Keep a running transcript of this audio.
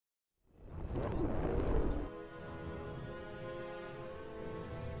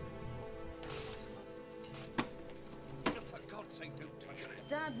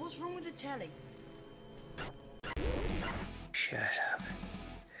Dad, what's wrong with the telly? Shut up.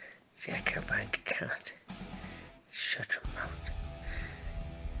 Check your bank account. Shut your mouth.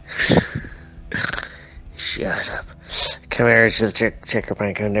 Shut up. Come here, just check your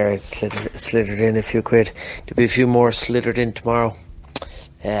bank account there. It's slithered in a few quid. There'll be a few more slithered in tomorrow.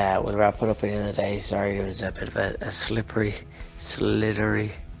 We'll wrap it up at the end of the day. Sorry, it was a bit of a slithery.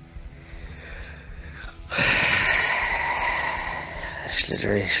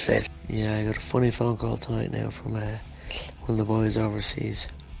 Slithery, slit. Yeah, I got a funny phone call tonight now from one of the boys overseas.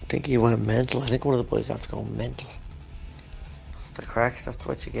 I think he went mental. I think one of the boys have to go mental. That's the crack. That's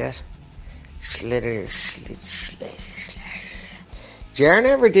what you get. Slitter. Jar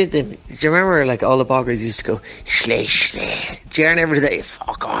never did them. Do you remember, like, all the boggers used to go slay. Jar never did that.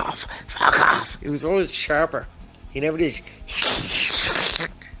 Fuck off. He was always sharper. He never did.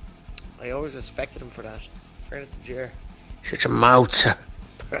 I always respected him for that. Fairness to Jar. Shut your mouth, sir.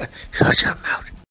 Shut your mouth.